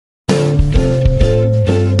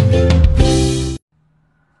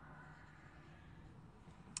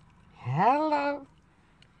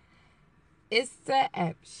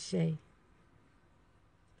the Shay.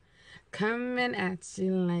 Coming at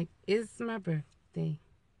you like it's my birthday.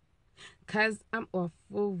 'Cause I'm off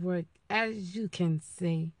for work, as you can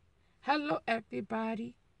see. Hello,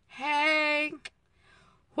 everybody. Hey.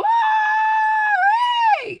 Woo!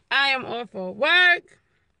 I am off for work.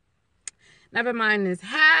 Never mind this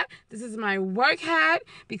hat. This is my work hat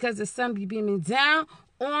because the sun be beaming down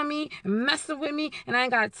on me and messing with me, and I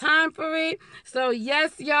ain't got time for it. So,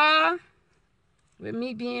 yes, y'all, with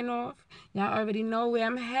me being off, y'all already know where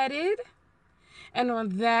I'm headed. And on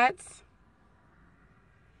that,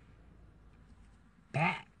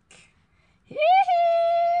 back.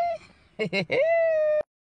 Hello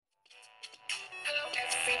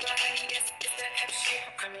everybody, yes, it's the F shit.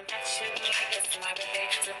 I'm coming at you like it's my birthday.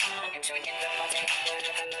 So come on, enjoy the party.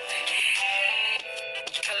 Hey.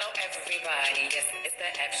 Hello everybody, yes, it's the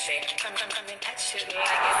F shit. I'm coming at you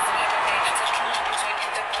like it's my birthday. So come on, enjoy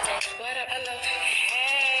the party. What up, hello?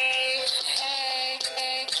 Hey, hey,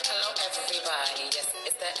 hey. Hello everybody, yes,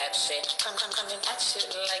 it's the F shit. Coming at you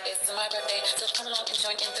like it's my birthday. So come on,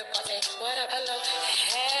 enjoy the party. What up, hello?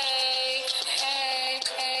 Hey, hey,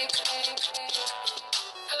 hey, hey, hey.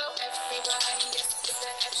 Hello everybody, yes, it's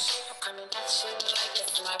the F shit. I'm coming at you like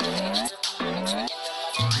it's my birthday. So come on, enjoy the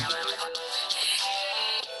party.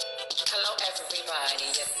 Hey. Hello everybody,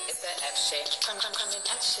 yes, it's the F shit. Coming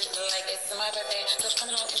at you like it's my birthday. So come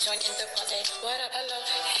on and join in the party. What up, hello?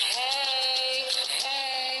 Hey,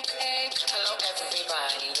 hey, hey. Hello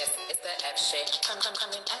everybody, yes, it's the F shit. Coming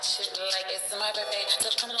at you like it's my birthday. So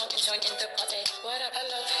come on and join in the party. What up,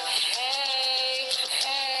 hello? Hey,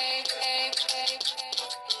 hey, hey, hey, hey.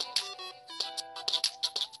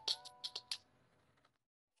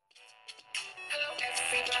 Hello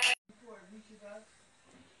everybody.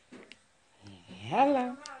 Hello.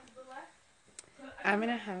 I'm in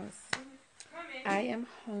a house. I am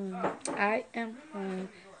home. I am home.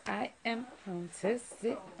 I am home to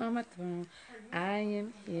sit on my throne. I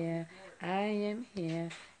am here. I am here.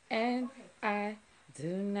 And I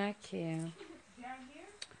do not care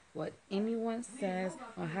what anyone says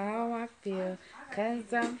or how I feel.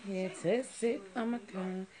 'Cause I'm here to sit on my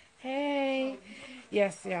throne. Hey.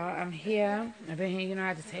 Yes, y'all. I'm here. I've been here. You know, I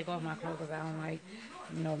had to take off my clothes because I don't like,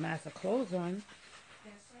 massive clothes on.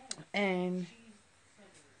 And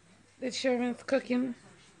the children's cooking.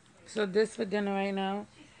 So this for dinner right now.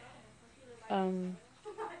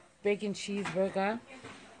 Bacon cheeseburger.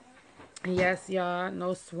 Yes, y'all.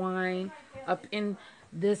 No swine up in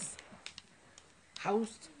this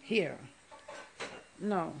house here.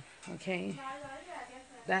 No. Okay.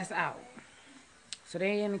 That's out. So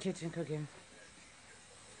they in the kitchen cooking.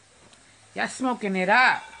 Y'all smoking it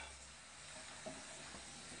up.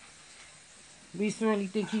 We certainly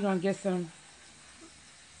think he gonna get some.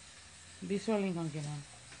 We certainly gonna get him.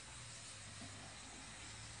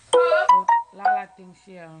 Lala thinks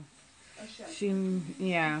yeah.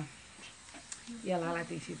 Yeah, Lala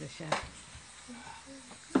thinks she's a chef.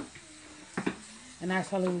 And that's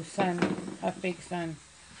her little son, her fake son.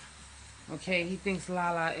 Okay, he thinks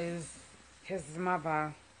Lala is his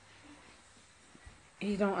mother.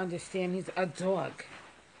 He don't understand. He's a dog.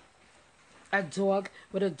 A dog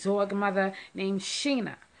with a dog mother named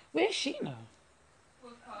Sheena. Where's Sheena?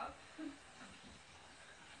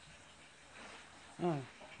 Oh,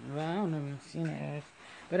 well, I don't know where Sheena is.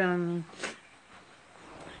 But, I know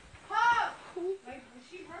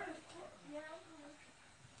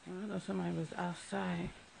somebody was outside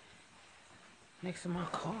next to my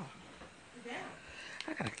car.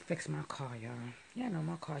 I gotta fix my car, y'all. Yeah, I know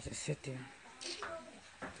my car just sit there.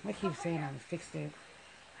 I keep saying I'm gonna fix it.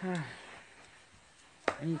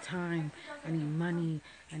 I need time. I need money.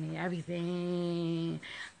 I need everything.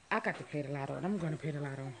 I got to pay the lotto, and I'm going to pay the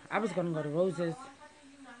lotto. I was going to go to Rose's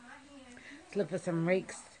to look for some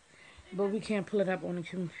rakes, but we can't pull it up on the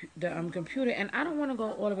computer, and I don't want to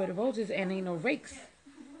go all the way to Rose's and ain't no rakes. You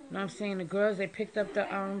know what I'm saying? The girls, they picked up the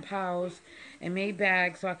piles and made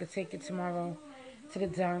bags so I could take it tomorrow to the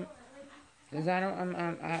dump. Cause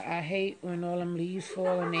I hate when all them leaves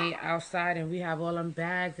fall and they outside and we have all them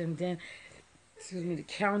bags and then, excuse me, the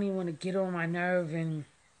county want to get on my nerve and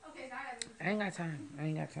I ain't got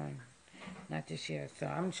time. Not this year. So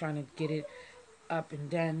I'm trying to get it up and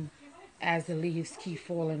done. As the leaves keep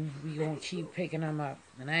falling, we gonna keep picking them up,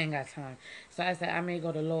 and I ain't got time. So I said I may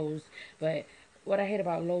go to Lowe's, but what I hate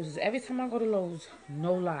about Lowe's is every time I go to Lowe's,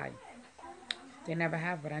 no lie, they never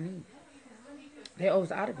have what I need. They're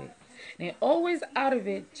always out of it. They're always out of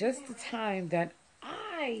it just the time that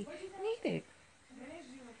I need it.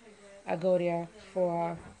 I go there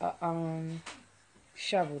for a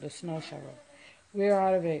shovel, the snow shovel. We're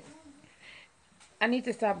out of it. I need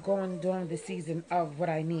to stop going during the season of what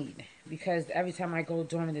I need, because every time I go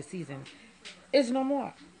during the season, it's no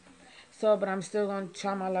more. So, but I'm still going to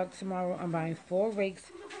try my luck tomorrow. I'm buying 4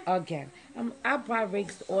 rakes again. I buy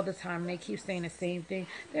rakes all the time. They keep saying the same thing.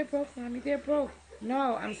 They're broke, mommy. They're broke.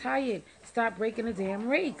 No, I'm tired. Stop breaking the damn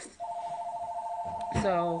rakes.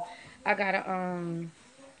 So, I gotta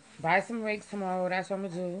buy some rakes tomorrow. That's what I'm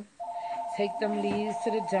gonna do. Take them leaves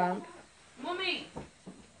to the dump. Mommy,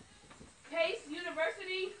 Pace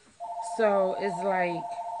University. So it's like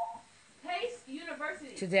Pace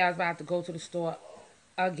University. today I was about to go to the store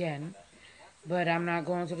again. But I'm not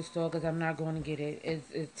going to the store because I'm not going to get it.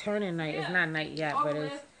 It's turning night. It's not night yet, but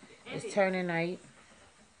it's turning night.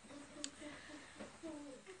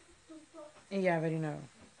 And you already know.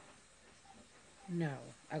 No,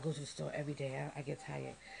 I go to the store every day. I get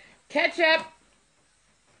tired. Ketchup!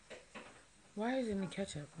 Why isn't the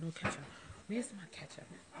ketchup? No ketchup. Where's my ketchup?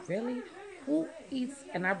 Really? Who eats?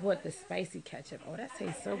 And I bought the spicy ketchup. Oh, that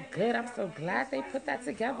tastes so good. I'm so glad they put that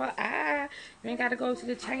together. You ain't got to go to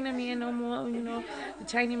the Chinaman no more. You know, the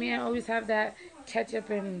Chinaman always have that ketchup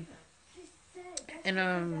and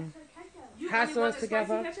hot sauce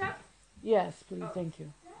together. Yes, please. Thank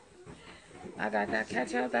you. I got that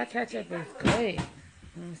ketchup. That ketchup is good. You know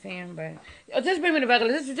what I'm saying? But just bring me the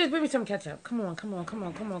regular. Just bring me some ketchup. Come on.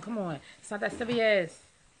 It's not that serious.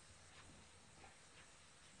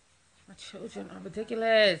 My children are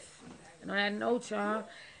ridiculous. And on that note, y'all,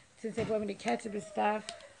 since they brought me the ketchup and stuff,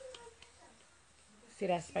 see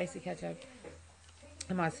that spicy ketchup?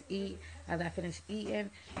 I must eat. As I finish eating,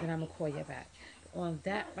 then I'm going to call you back. On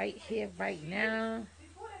that right here, right now.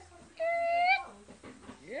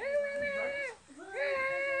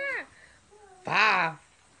 Five.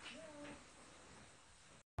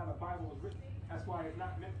 That's why it's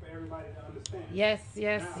not meant for everybody to understand. Yes,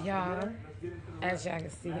 y'all. As y'all can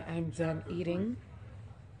see, I'm done eating.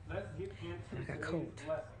 I got cold.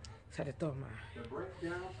 So I had to throw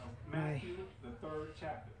my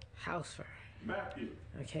house fur.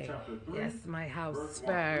 Okay. Yes, my house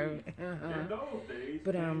fur.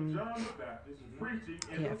 But yeah,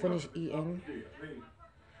 I finished eating.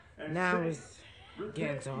 Now it's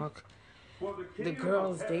getting dark. The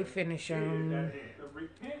girls, they finish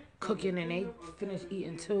cooking and they finish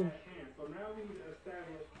eating too.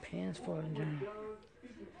 Pants falling down.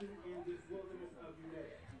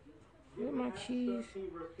 Where my keys?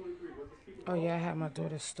 Oh yeah, I had my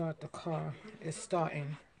daughter start the car. It's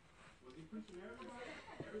starting.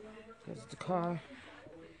 There's the car.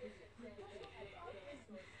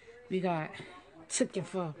 We got ticket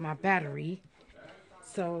for my battery.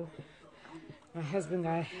 So my husband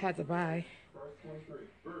had to buy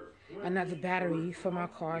another battery for my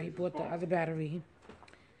car. He bought the other battery.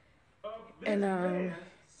 And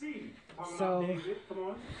so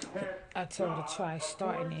I told her to try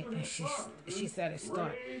starting it, and she said it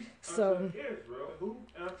start. So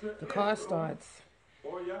the car starts.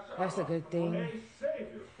 That's a good thing.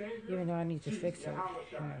 Even though I need to fix it. I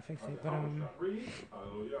gotta fix it. But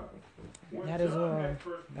that is all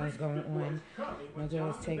that's going on. My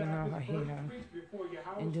daughter's taking out her hair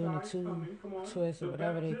and doing the 2 twists or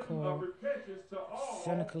whatever they call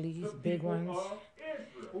Senegalese, big ones.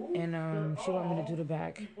 And she want me to do the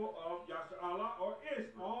back.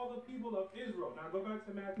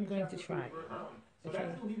 I'm going to try. Okay,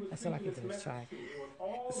 that's all I can do is try.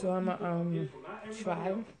 So I'm gonna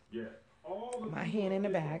try my hand in the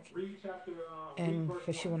back, and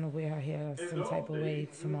because she want to wear her hair some type of way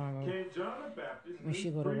tomorrow when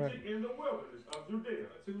she go to work.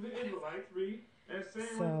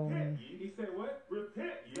 So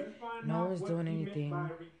no one's doing anything.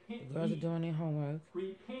 The girls are doing their homework.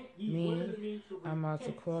 Me, I'm about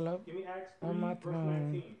to curl up on my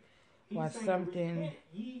throne, watch something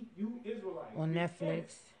on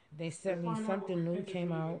Netflix. They sent me something new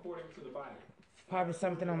came out. Probably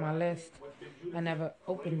something on my list. I never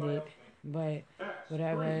opened it, but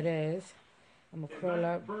whatever it is, I'm gonna curl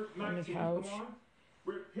up on the couch,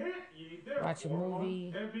 watch a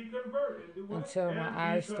movie until my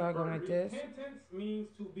eyes start going like this.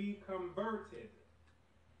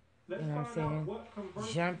 You know what I'm saying?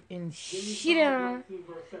 Jump and shit down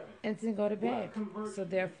and then go to bed. So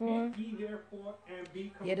therefore,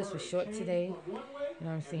 yeah, this was short today. You know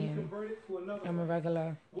what I'm saying? I'm a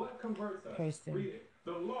regular person.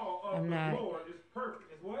 I'm not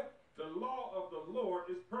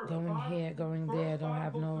going here, going there. Don't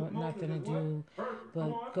have nothing to do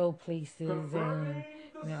but go places, and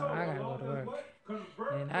I gotta go to work.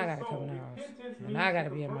 And I gotta come in the house. And I gotta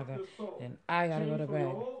be a mother. And I gotta go to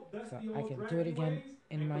bed. So I can do it again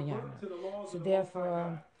in mañana. So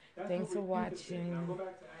therefore, thanks for watching.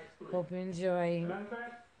 Hope you enjoy. Matter of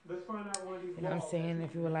fact, let's find out one of these You know what I'm walls saying? that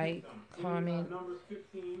If you would like, comment, Numbers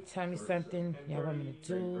 15 tell me something and y'all want me to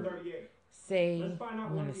do, 38. say, Let's find out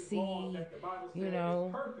you one want of to these see, laws that the Bible says you is know,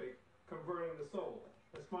 perfect converting the soul.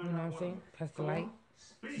 Let's find you know what out I'm one saying? of them. Press the Come like, on.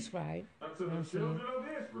 Speak subscribe, unto you know the what I'm saying? children of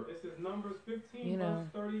Israel. This is Numbers 15, You know,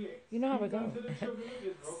 verse 38. you know how it Speak goes. unto the children of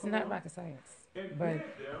Israel. It's Come not on. rocket science, And but bid them,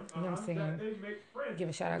 you know what I'm that saying? they make fringes Give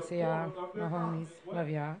a shout in out the to y'all, borders of my their homies, garments. What? love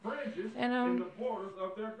y'all, Fringes and in the borders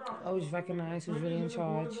of their garments. always recognize who's really in Fringes in the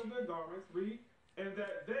borders charge. of their garments. Read. And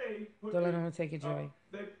that they put Don't let no one take your joy.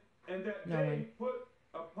 and that No they one. put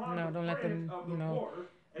upon No, the don't let fringe them, of you the know, borders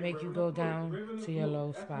a make you ribbon go of blue. down Ribbon of to your blue.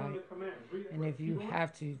 low That's one spot. of the commandments. Read it. And if Keep you going.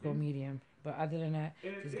 have to, go medium. But other than that,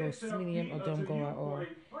 And just it go shall medium be or unto don't go you at for all. a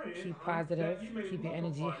friend, Keep that positive. ye may Keep your look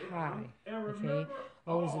energy upon it, high. and Okay? remember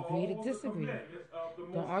Always agree to all the disagree. commandments of the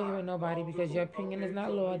Don't Most argue High, with nobody of the because your Lord. opinion is Okay, not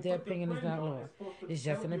so when law. you Their put the opinion is fringe not on, law. it's supposed to It's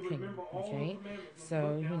just help an you opinion. remember all the Okay? commandments. So,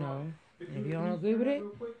 Look you down on know, it. if you Can don't agree stand with up it, real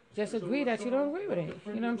quick? just Show agree us that you don't agree with what the it. You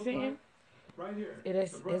fringes know what I'm look saying? like. Right here. It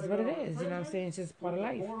is The is brother what it got on is. You know what I'm saying? It's just part with of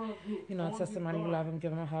the life. border of blue You know, on tell his somebody you love them,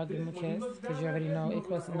 give them a hug, give them a When you kiss, look because down you at already this, know you'll it be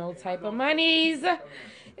costs like, no okay, I type of know monies. commandments.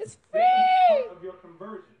 It's This is free. part of your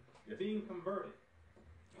conversion. You're being converted.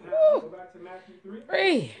 Now, Woo. go back to Matthew 3.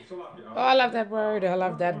 Free. So, Oh, I love that word. I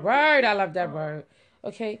love that word. I love that word.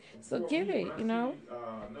 Okay, so give it, you know.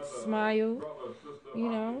 Smile, you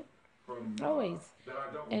know, always.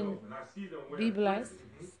 And be blessed.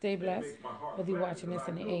 Stay blessed. Whether you're watching this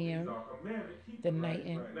in the AM, the night,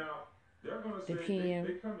 and the PM,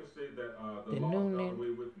 the nooning,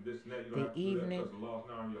 the evening,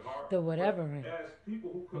 the whatever.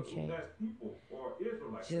 Okay.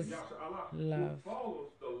 Just love.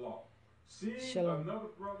 Shalom.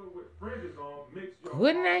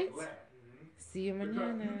 Good night. See you Because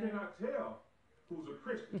manana. you cannot tell who's a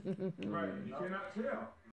Christian. Right? You cannot tell.